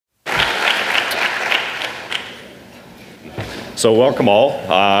So welcome all.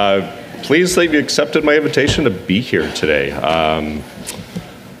 Pleased that you accepted my invitation to be here today. I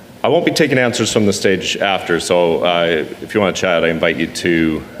won't be taking answers from the stage after, so if you want to chat, I invite you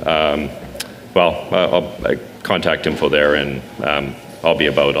to, contact info there, and I'll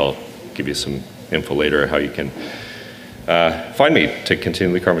give you some info later how you can find me to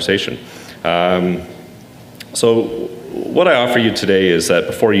continue the conversation. So what I offer you today is that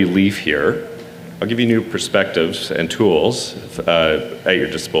before you leave here, I'll give you new perspectives and tools at your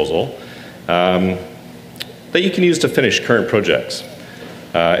disposal that you can use to finish current projects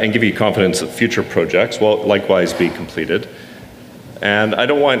and give you confidence that future projects will likewise be completed. And I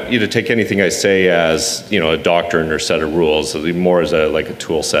don't want you to take anything I say as a doctrine or set of rules, more as like a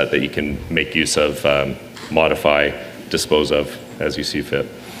tool set that you can make use of, modify, dispose of as you see fit.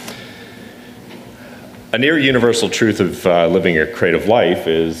 A near universal truth of living a creative life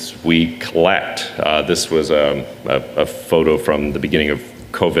is we collect. This was a photo from the beginning of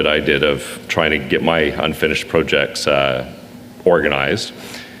COVID I did of trying to get my unfinished projects organized.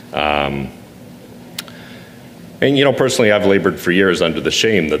 And personally, I've labored for years under the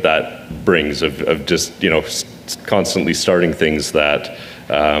shame that brings of just constantly starting things that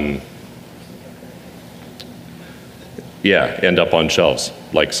end up on shelves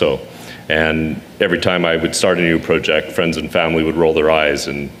like so. And every time I would start a new project, friends and family would roll their eyes,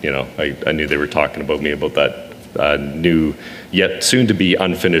 and I knew they were talking about me about that new, yet soon-to-be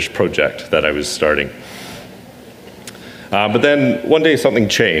unfinished project that I was starting. But then one day something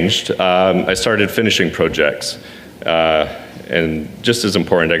changed. I started finishing projects, and just as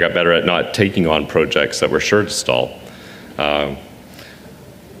important, I got better at not taking on projects that were sure to stall.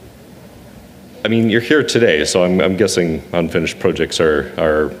 You're here today, so I'm guessing unfinished projects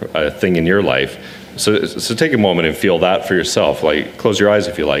are a thing in your life. So take a moment and feel that for yourself. Like, close your eyes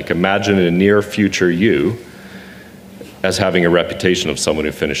if you like. Imagine a near future you as having a reputation of someone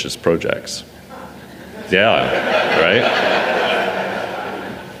who finishes projects. Yeah, right?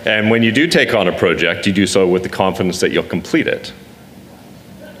 And when you do take on a project, you do so with the confidence that you'll complete it.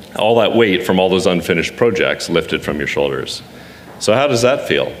 All that weight from all those unfinished projects lifted from your shoulders. So how does that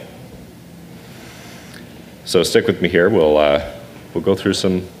feel? So stick with me here. We'll go through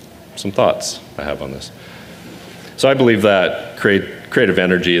some thoughts I have on this. So I believe that creative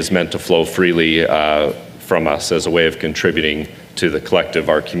energy is meant to flow freely from us as a way of contributing to the collective,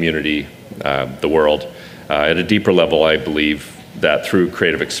 our community, the world. At a deeper level, I believe that through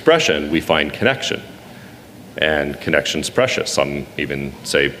creative expression, we find connection. And connection's precious. Some even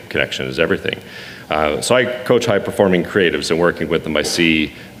say connection is everything. So I coach high-performing creatives, and working with them, I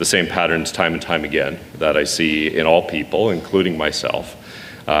see the same patterns time and time again that I see in all people, including myself.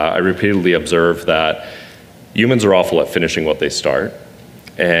 I repeatedly observe that humans are awful at finishing what they start,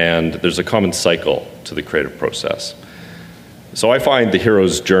 and there's a common cycle to the creative process. So I find the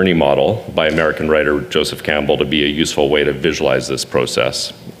hero's journey model by American writer Joseph Campbell to be a useful way to visualize this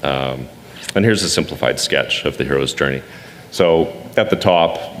process. And here's a simplified sketch of the hero's journey. So at the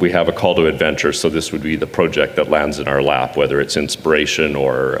top, we have a call to adventure. So this would be the project that lands in our lap, whether it's inspiration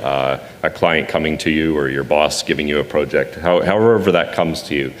or a client coming to you or your boss giving you a project. However that comes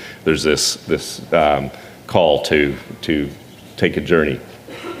to you, there's this call to take a journey.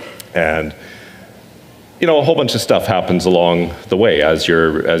 And a whole bunch of stuff happens along the way as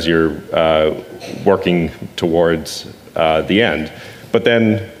you're working towards the end. But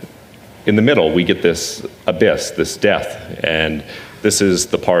then in the middle, we get this abyss, this death, and this is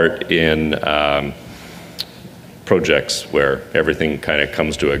the part in projects where everything kind of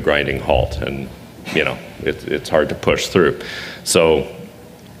comes to a grinding halt, and it's hard to push through. So,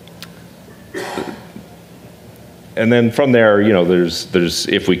 and then from there, there's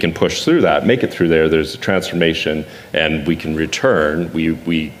if we can push through that, make it through there, there's a transformation, and we can return.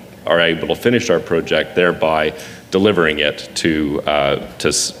 We are able to finish our project, thereby delivering it to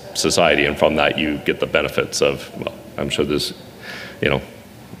society, and from that you get the benefits of, well, I'm sure there's,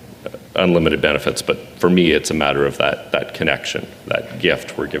 unlimited benefits, but for me it's a matter of that connection, that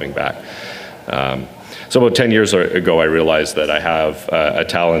gift we're giving back. So about 10 years ago, I realized that I have a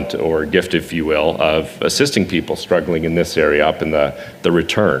talent or gift, if you will, of assisting people struggling in this area up in the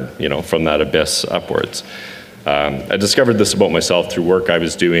return, from that abyss upwards. I discovered this about myself through work I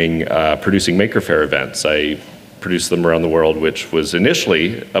was doing producing Maker Faire events. I produced them around the world, which was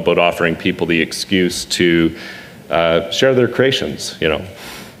initially about offering people the excuse to share their creations,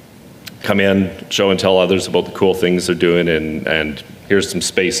 Come in, show and tell others about the cool things they're doing, and here's some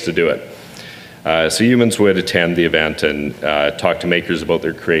space to do it. So humans would attend the event and talk to makers about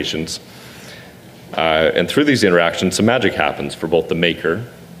their creations. And through these interactions, some magic happens for both the maker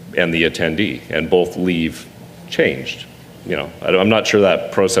and the attendee, and both leave changed. I'm not sure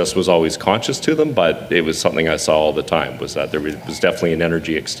that process was always conscious to them, but it was something I saw all the time, was that there was definitely an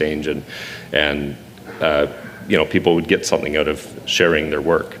energy exchange, and people would get something out of sharing their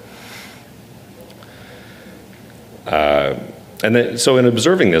work. So in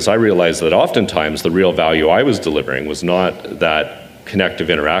observing this, I realized that oftentimes the real value I was delivering was not that connective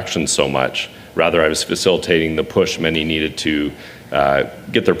interaction so much. Rather, I was facilitating the push many needed to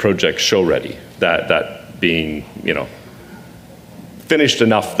get their project show ready. That being, finished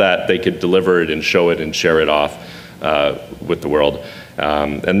enough that they could deliver it and show it and share it off with the world.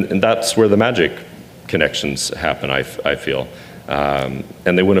 And that's where the magic connections happen, I feel. And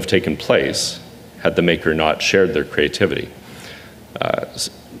they wouldn't have taken place had the maker not shared their creativity.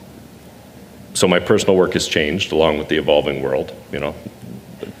 So my personal work has changed along with the evolving world.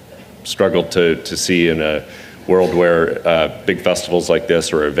 Struggled to see in a world where big festivals like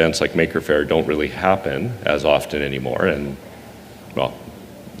this or events like Maker Faire don't really happen as often anymore. And well,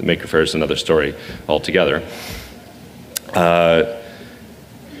 the Maker Faire is another story altogether. How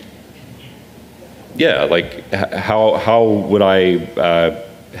would I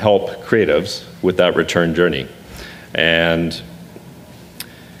help creatives with that return journey? And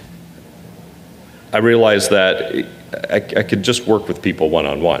I realized that I could just work with people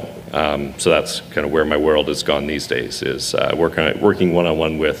one-on-one. So that's kind of where my world has gone these days, is working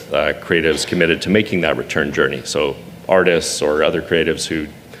one-on-one with creatives committed to making that return journey. So artists or other creatives who,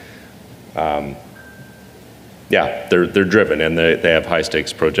 they're driven and they have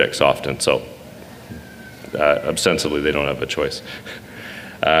high-stakes projects often. So ostensibly, they don't have a choice.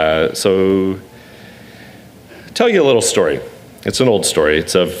 So tell you a little story. It's an old story.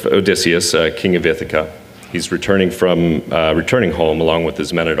 It's of Odysseus, king of Ithaca. He's returning home along with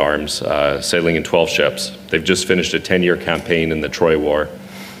his men-at-arms, sailing in 12 ships. They've just finished a 10-year campaign in the Troy War,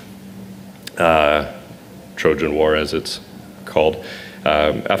 Trojan War as it's called.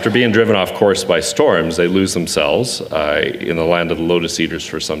 After being driven off course by storms, they lose themselves in the land of the lotus eaters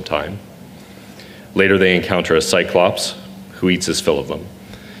for some time. Later they encounter a cyclops who eats his fill of them.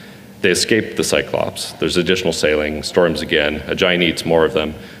 They escape the Cyclops. There's additional sailing, storms again. A giant eats more of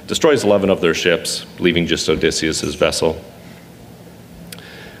them, destroys 11 of their ships, leaving just Odysseus' vessel.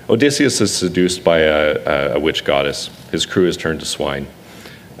 Odysseus is seduced by a witch goddess. His crew is turned to swine.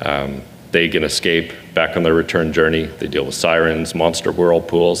 They again escape, back on their return journey. They deal with sirens, monster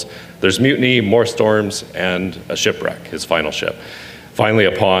whirlpools. There's mutiny, more storms, and a shipwreck, his final ship. Finally,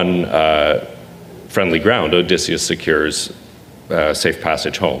 upon friendly ground, Odysseus secures safe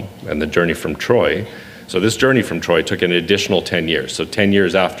passage home, and the journey from Troy. So this journey from Troy took an additional 10 years. So 10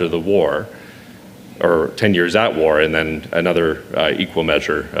 years after the war, or 10 years at war, and then another equal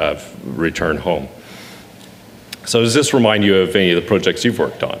measure of return home. So does this remind you of any of the projects you've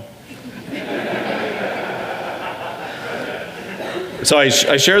worked on? So I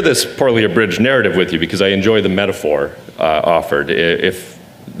share this poorly abridged narrative with you because I enjoy the metaphor offered. If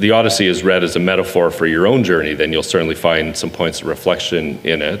the Odyssey is read as a metaphor for your own journey, then you'll certainly find some points of reflection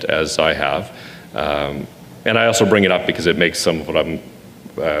in it, as I have. And I also bring it up because it makes some of what I'm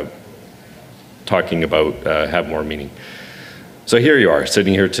talking about have more meaning. So here you are,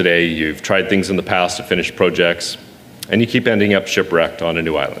 sitting here today. You've tried things in the past to finish projects, and you keep ending up shipwrecked on a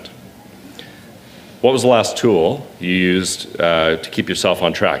new island. What was the last tool you used to keep yourself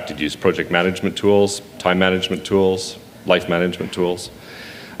on track? Did you use project management tools, time management tools, life management tools?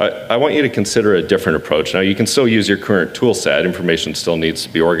 I want you to consider a different approach. Now, you can still use your current tool set. Information still needs to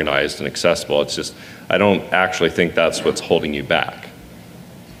be organized and accessible. It's just, I don't actually think that's what's holding you back.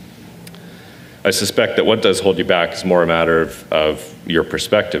 I suspect that what does hold you back is more a matter of your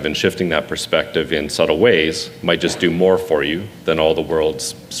perspective, and shifting that perspective in subtle ways might just do more for you than all the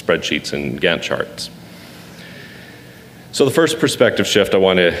world's spreadsheets and Gantt charts. So the first perspective shift I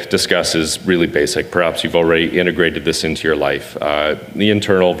want to discuss is really basic. Perhaps you've already integrated this into your life. The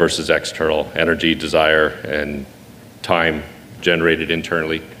internal versus external, energy, desire, and time generated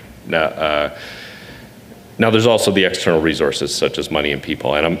internally. Now there's also the external resources, such as money and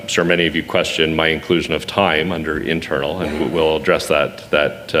people. And I'm sure many of you question my inclusion of time under internal, and we'll address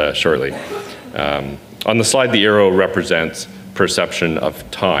that shortly. On the slide, the arrow represents perception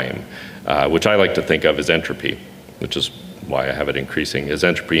of time, which I like to think of as entropy, which is why I have it increasing. As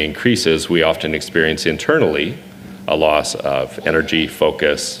entropy increases, we often experience internally a loss of energy,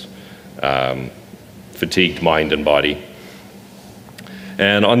 focus, fatigued mind and body.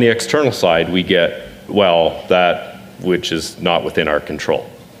 And on the external side, we get, well, that which is not within our control.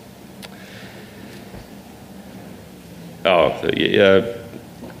 To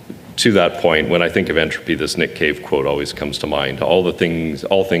that point, when I think of entropy, this Nick Cave quote always comes to mind. All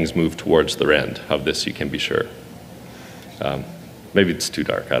things move towards their end. Of this you can be sure. Maybe it's too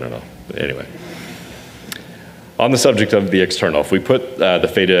dark, I don't know. But anyway. On the subject of the external, if we put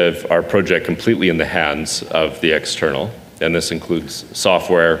the fate of our project completely in the hands of the external, and this includes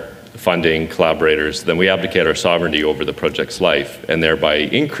software, funding, collaborators, then we abdicate our sovereignty over the project's life and thereby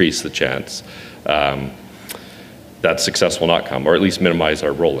increase the chance that success will not come, or at least minimize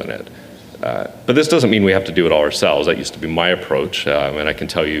our role in it. But this doesn't mean we have to do it all ourselves. That used to be my approach, and I can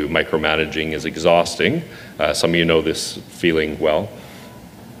tell you micromanaging is exhausting. Some of you know this feeling well.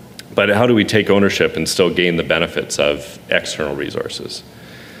 But how do we take ownership and still gain the benefits of external resources?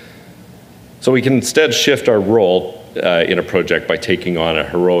 So we can instead shift our role in a project by taking on a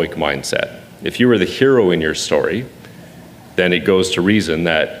heroic mindset. If you were the hero in your story, then it goes to reason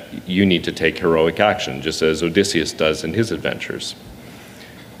that you need to take heroic action, just as Odysseus does in his adventures.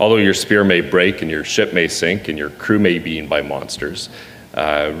 Although your spear may break and your ship may sink and your crew may be eaten by monsters,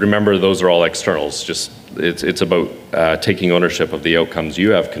 remember those are all externals. It's about taking ownership of the outcomes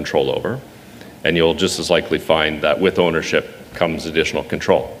you have control over, and you'll just as likely find that with ownership comes additional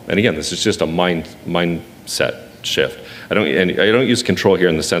control. And again, this is just a mindset shift. I don't use control here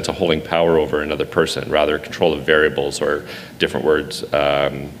in the sense of holding power over another person, rather control of variables, or different words,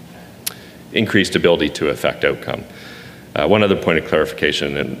 increased ability to affect outcome. One other point of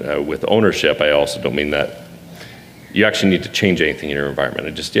clarification, and with ownership, I also don't mean that you actually need to change anything in your environment.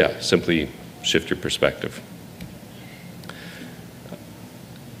 I just, simply shift your perspective.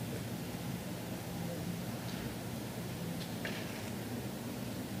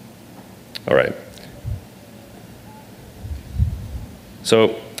 All right.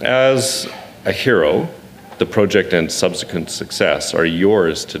 So as a hero, the project and subsequent success are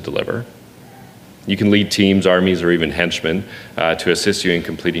yours to deliver. You can lead teams, armies, or even henchmen to assist you in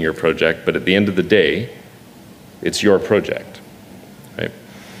completing your project, but at the end of the day, it's your project, right?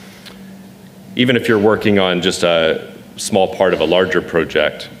 Even if you're working on just a small part of a larger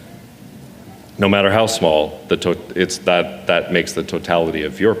project, no matter how small, that makes the totality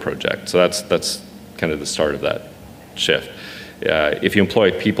of your project. So that's kind of the start of that shift. If you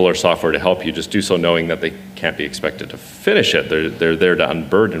employ people or software to help you, just do so knowing that they can't be expected to finish it. They're there to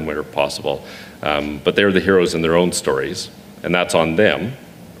unburden where possible. But they're the heroes in their own stories, and that's on them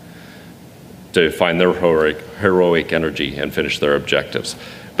to find their heroic energy and finish their objectives.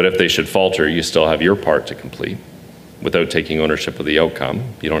 But if they should falter, you still have your part to complete. Without taking ownership of the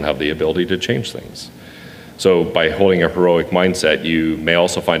outcome, you don't have the ability to change things. So by holding a heroic mindset, you may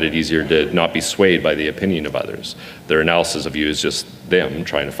also find it easier to not be swayed by the opinion of others. Their analysis of you is just them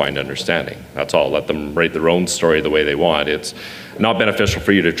trying to find understanding. That's all. Let them write their own story the way they want. It's not beneficial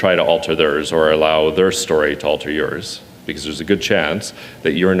for you to try to alter theirs or allow their story to alter yours, because there's a good chance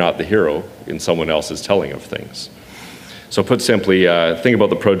that you're not the hero in someone else's telling of things. So put simply, think about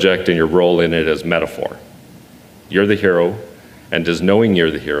the project and your role in it as metaphor. You're the hero, and does knowing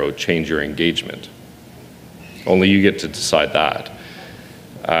you're the hero change your engagement? Only you get to decide that.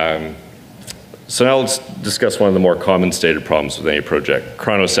 So now let's discuss one of the more common stated problems with any project,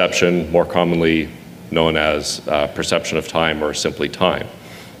 chronoception, more commonly known as perception of time or simply time.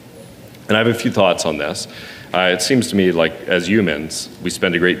 And I have a few thoughts on this. It seems to me like as humans, we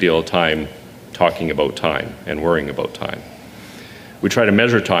spend a great deal of time talking about time and worrying about time. We try to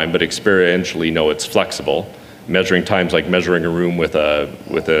measure time, but experientially know it's flexible. Measuring time's like measuring a room with an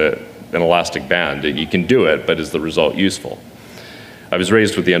elastic band. You can do it, but is the result useful? I was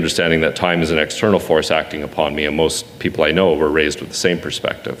raised with the understanding that time is an external force acting upon me, and most people I know were raised with the same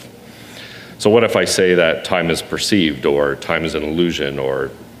perspective. So what if I say that time is perceived, or time is an illusion,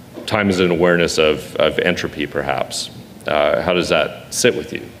 or time is an awareness of entropy, perhaps? How does that sit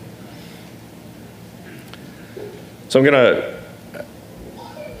with you? So I'm going to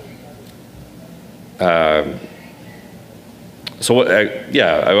I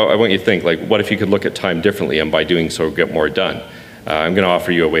want you to think, like, what if you could look at time differently, and by doing so get more done? I'm going to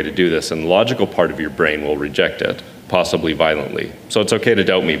offer you a way to do this, and the logical part of your brain will reject it, possibly violently. So it's okay to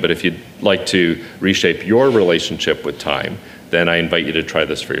doubt me, but if you'd like to reshape your relationship with time, then I invite you to try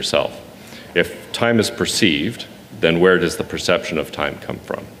this for yourself. If time is perceived, then where does the perception of time come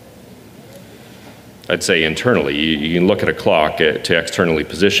from? I'd say internally. You can look at a clock to externally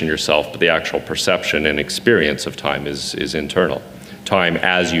position yourself, but the actual perception and experience of time is internal. Time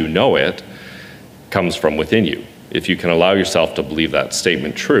as you know it comes from within you. If you can allow yourself to believe that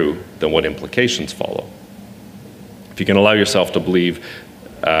statement true, then what implications follow? If you can allow yourself to believe,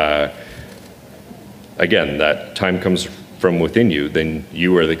 again, that time comes from within you, then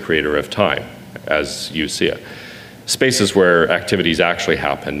you are the creator of time as you see it. Spaces where activities actually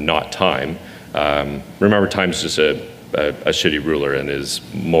happen, not time. Remember, time is just a a shitty ruler and is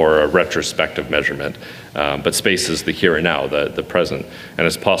more a retrospective measurement. But space is the here and now, the present. And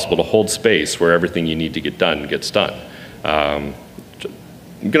it's possible to hold space where everything you need to get done gets done. I'm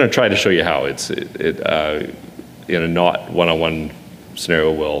going to try to show you how. In a not one-on-one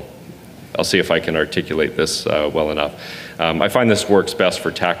scenario, I'll see if I can articulate this well enough. I find this works best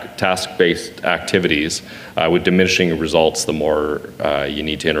for task-based activities with diminishing results the more you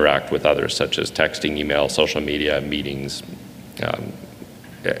need to interact with others, such as texting, email, social media, meetings,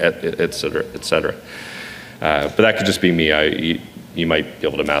 et cetera, et cetera. But that could just be me. You might be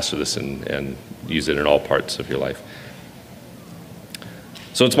able to master this and use it in all parts of your life.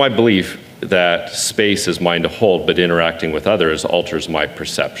 So it's my belief that space is mine to hold, but interacting with others alters my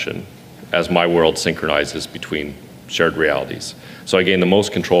perception as my world synchronizes between shared realities. So I gain the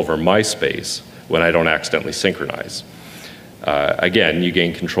most control over my space when I don't accidentally synchronize. Again, you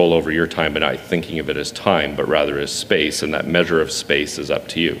gain control over your time by not thinking of it as time, but rather as space, and that measure of space is up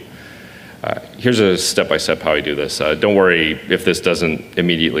to you. Here's a step-by-step how I do this. Don't worry if this doesn't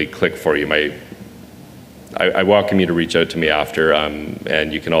immediately click for you. I welcome you to reach out to me after,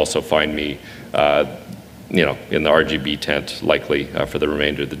 and you can also find me in the RGB tent, likely for the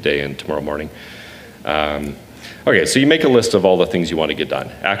remainder of the day and tomorrow morning. Okay, so you make a list of all the things you want to get done.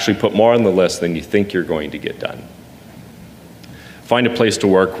 Actually put more on the list than you think you're going to get done. Find a place to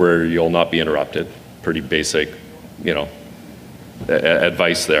work where you'll not be interrupted. Pretty basic,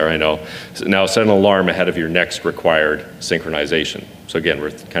 advice there, I know. Now set an alarm ahead of your next required synchronization. So again,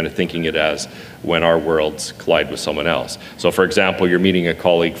 we're kind of thinking it as when our worlds collide with someone else. So for example, you're meeting a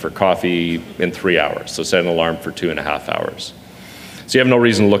colleague for coffee in 3 hours. So set an alarm for 2.5 hours. So you have no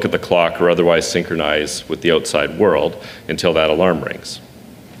reason to look at the clock or otherwise synchronize with the outside world until that alarm rings.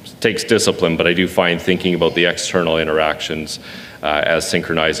 It takes discipline, but I do find thinking about the external interactions as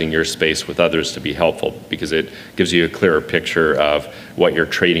synchronizing your space with others to be helpful, because it gives you a clearer picture of what you're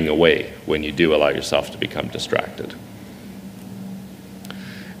trading away when you do allow yourself to become distracted.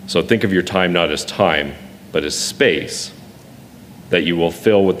 So think of your time not as time, but as space that you will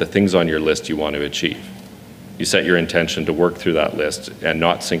fill with the things on your list you want to achieve. You set your intention to work through that list and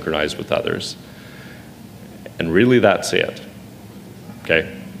not synchronize with others. And really that's it,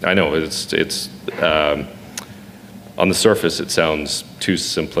 okay? I know it's on the surface it sounds too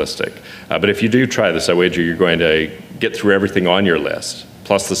simplistic, but if you do try this, I wager you're going to get through everything on your list,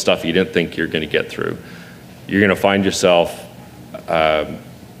 plus the stuff you didn't think you're going to get through. You're going to find yourself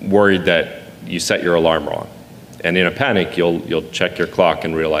worried that you set your alarm wrong. And in a panic, you'll check your clock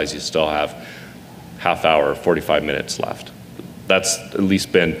and realize you still have half hour, 45 minutes left. That's at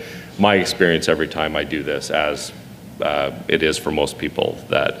least been my experience every time I do this, as it is for most people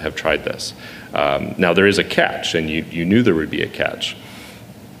that have tried this. Now there is a catch, and you knew there would be a catch.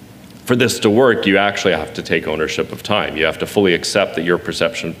 For this to work, you actually have to take ownership of time. You have to fully accept that your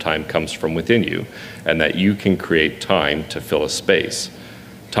perception of time comes from within you, and that you can create time to fill a space.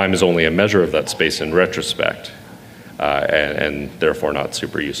 Time is only a measure of that space in retrospect, and therefore not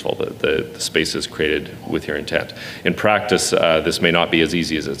super useful. The space is created with your intent. In practice, this may not be as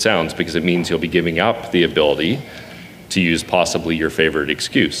easy as it sounds, because it means you'll be giving up the ability to use possibly your favorite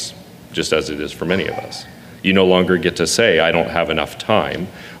excuse, just as it is for many of us. You no longer get to say, I don't have enough time,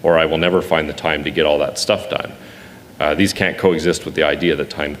 or I will never find the time to get all that stuff done. These can't coexist with the idea that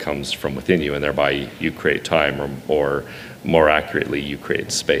time comes from within you, and thereby you create time, or more accurately, you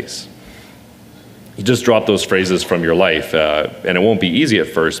create space. You just drop those phrases from your life, and it won't be easy at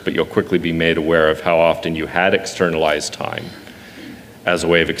first, but you'll quickly be made aware of how often you had externalized time as a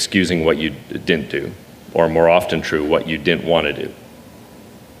way of excusing what you didn't do, or more often true, what you didn't want to do.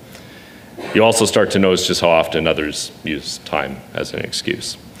 You also start to notice just how often others use time as an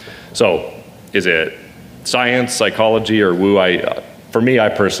excuse. So, is it science, psychology, or woo? For me, I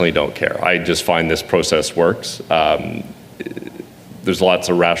personally don't care. I just find this process works. There's lots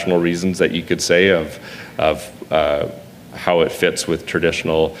of rational reasons that you could say of how it fits with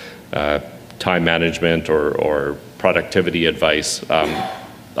traditional time management or productivity advice.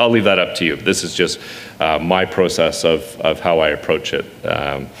 I'll leave that up to you. This is just my process of how I approach it.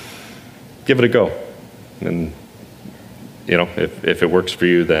 Give it a go, and if it works for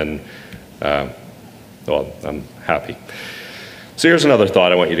you, then well, I'm happy. So here's another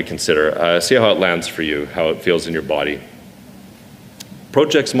thought I want you to consider. See how it lands for you, how it feels in your body.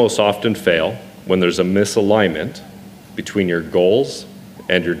 Projects most often fail when there's a misalignment between your goals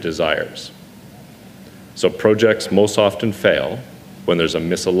and your desires. So projects most often fail when there's a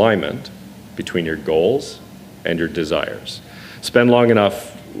misalignment between your goals and your desires. Spend long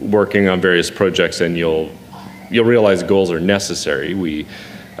enough working on various projects and you'll realize goals are necessary.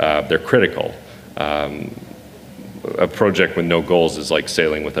 They're critical. a project with no goals is like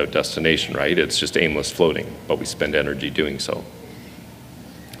sailing without destination, right? It's just aimless floating, but we spend energy doing so.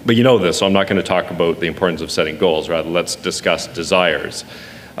 But you know this, so I'm not going to talk about the importance of setting goals. Rather, let's discuss desires.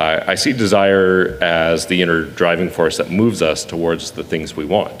 I see desire as the inner driving force that moves us towards the things we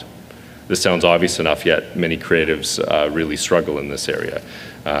want. This sounds obvious enough, yet many creatives really struggle in this area.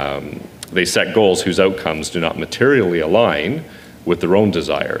 They set goals whose outcomes do not materially align with their own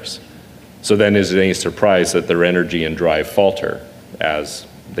desires. So then is it any surprise that their energy and drive falter as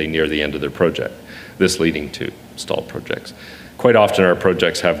they near the end of their project, this leading to stalled projects? Quite often our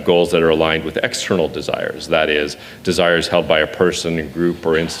projects have goals that are aligned with external desires, that is, desires held by a person, group,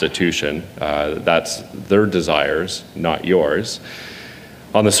 or institution. That's their desires, not yours.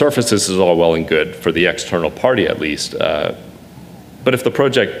 On the surface, this is all well and good, for the external party at least, but if the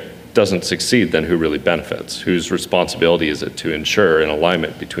project doesn't succeed, then who really benefits? Whose responsibility is it to ensure an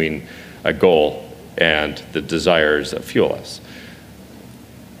alignment between a goal and the desires that fuel us?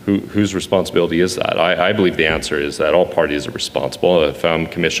 Whose responsibility is that? I believe the answer is that all parties are responsible. If I'm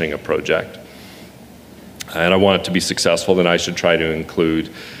commissioning a project and I want it to be successful, then I should try to include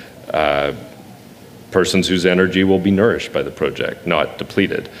persons whose energy will be nourished by the project, not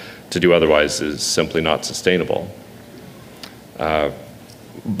depleted. To do otherwise is simply not sustainable.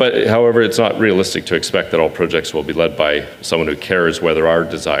 But however, it's not realistic to expect that all projects will be led by someone who cares whether our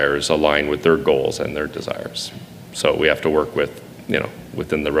desires align with their goals and their desires. So we have to work with,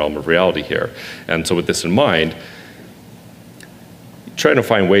 within the realm of reality here. And so with this in mind, try to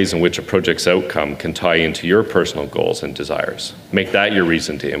find ways in which a project's outcome can tie into your personal goals and desires. Make that your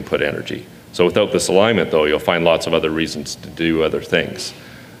reason to input energy. So without this alignment, though, you'll find lots of other reasons to do other things.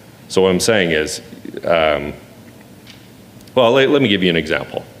 So what I'm saying is, well, let me give you an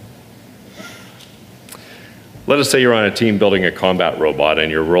example. Let us say you're on a team building a combat robot and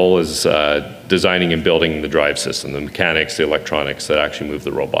your role is designing and building the drive system, the mechanics, the electronics that actually move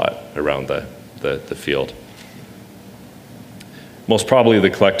the robot around the field. Most probably the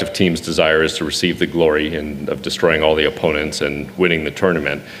collective team's desire is to receive the glory of destroying all the opponents and winning the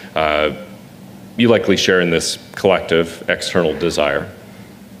tournament. You likely share in this collective external desire.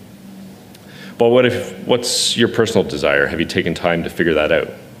 But what's your personal desire? Have you taken time to figure that out?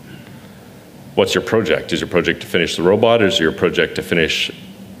 What's your project? Is your project to finish the robot, or is your project to finish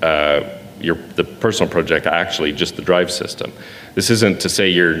the personal project actually just the drive system? This isn't to say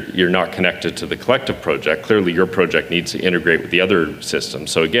you're not connected to the collective project. Clearly your project needs to integrate with the other systems.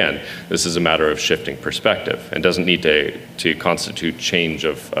 So again, this is a matter of shifting perspective and doesn't need to constitute change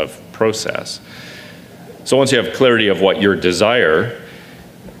of process. So once you have clarity of what your desire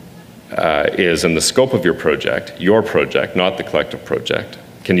is and the scope of your project, not the collective project,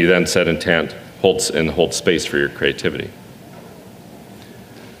 can you then set intent, hold space for your creativity?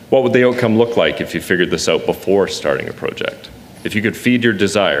 What would the outcome look like if you figured this out before starting a project? If you could feed your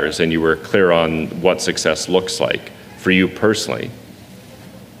desires and you were clear on what success looks like for you personally,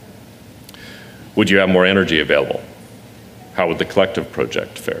 would you have more energy available? How would the collective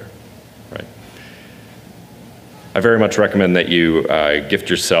project fare? Right? I very much recommend that you gift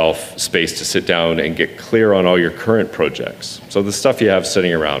yourself space to sit down and get clear on all your current projects. So the stuff you have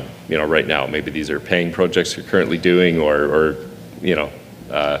sitting around, right now, maybe these are paying projects you're currently doing, or the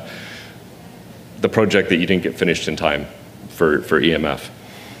project that you didn't get finished in time for EMF.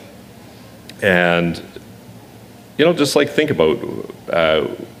 And, just think about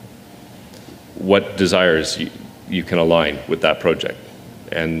what desires you can align with that project.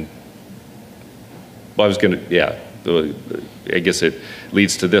 And well, I guess it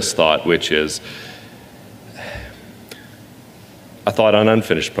leads to this thought, which is a thought on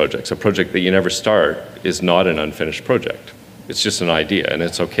unfinished projects. A project that you never start is not an unfinished project. It's just an idea, and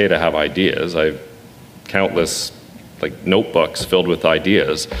it's okay to have ideas. I have countless notebooks filled with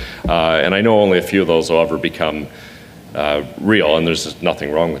ideas, and I know only a few of those will ever become real, and there's just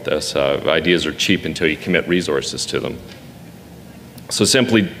nothing wrong with this. Ideas are cheap until you commit resources to them. So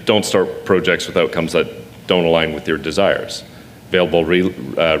simply don't start projects with outcomes that don't align with your desires. Available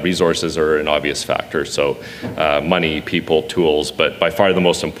resources are an obvious factor, so money, people, tools, but by far the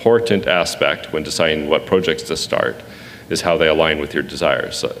most important aspect when deciding what projects to start is how they align with your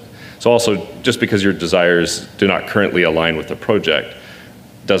desires. So also, just because your desires do not currently align with the project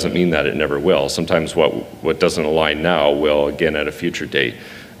doesn't mean that it never will. Sometimes what doesn't align now will again at a future date.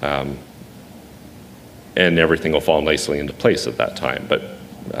 And everything will fall nicely into place at that time, but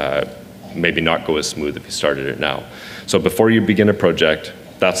maybe not go as smooth if you started it now. So before you begin a project,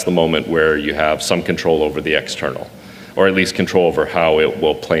 that's the moment where you have some control over the external, or at least control over how it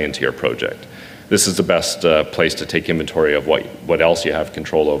will play into your project. This is the best place to take inventory of what else you have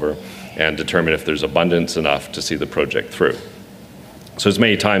control over and determine if there's abundance enough to see the project through. So there's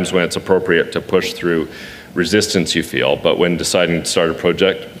many times when it's appropriate to push through resistance you feel, but when deciding to start a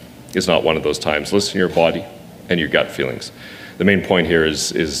project is not one of those times. Listen to your body and your gut feelings. The main point here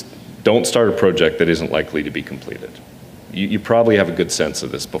is don't start a project that isn't likely to be completed. You probably have a good sense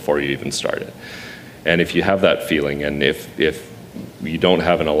of this before you even start it. And if you have that feeling, and if you don't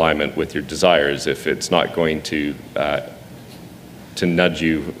have an alignment with your desires, if it's not going to nudge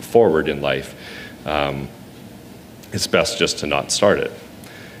you forward in life, it's best just to not start it.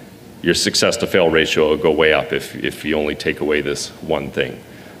 Your success to fail ratio will go way up if you only take away this one thing.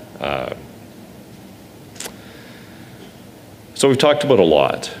 So we've talked about a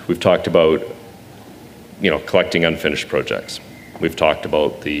lot. We've talked about, collecting unfinished projects. We've talked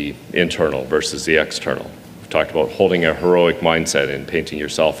about the internal versus the external. We've talked about holding a heroic mindset and painting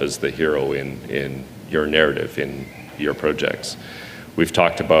yourself as the hero in your narrative, in your projects. We've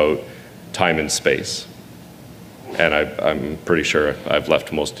talked about time and space. And I'm pretty sure I've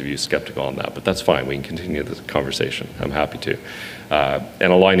left most of you skeptical on that, but that's fine. We can continue the conversation. I'm happy to.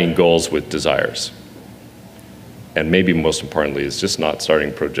 And aligning goals with desires. And maybe most importantly is just not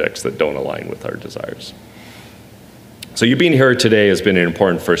starting projects that don't align with our desires. So you being here today has been an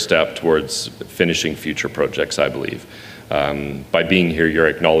important first step towards finishing future projects, I believe. By being here, you're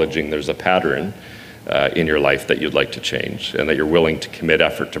acknowledging there's a pattern in your life that you'd like to change, and that you're willing to commit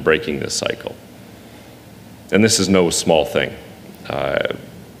effort to breaking this cycle. And this is no small thing.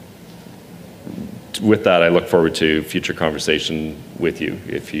 With that, I look forward to future conversation with you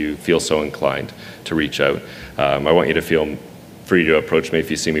if you feel so inclined to reach out. I want you to feel free to approach me if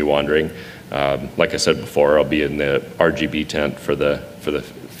you see me wandering. Like I said before, I'll be in the RGB tent for the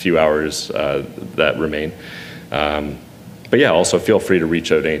few hours that remain. But yeah, also feel free to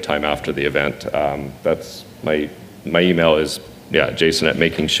reach out anytime after the event. That's my email is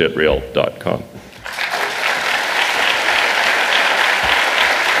jason@makingshireal.com.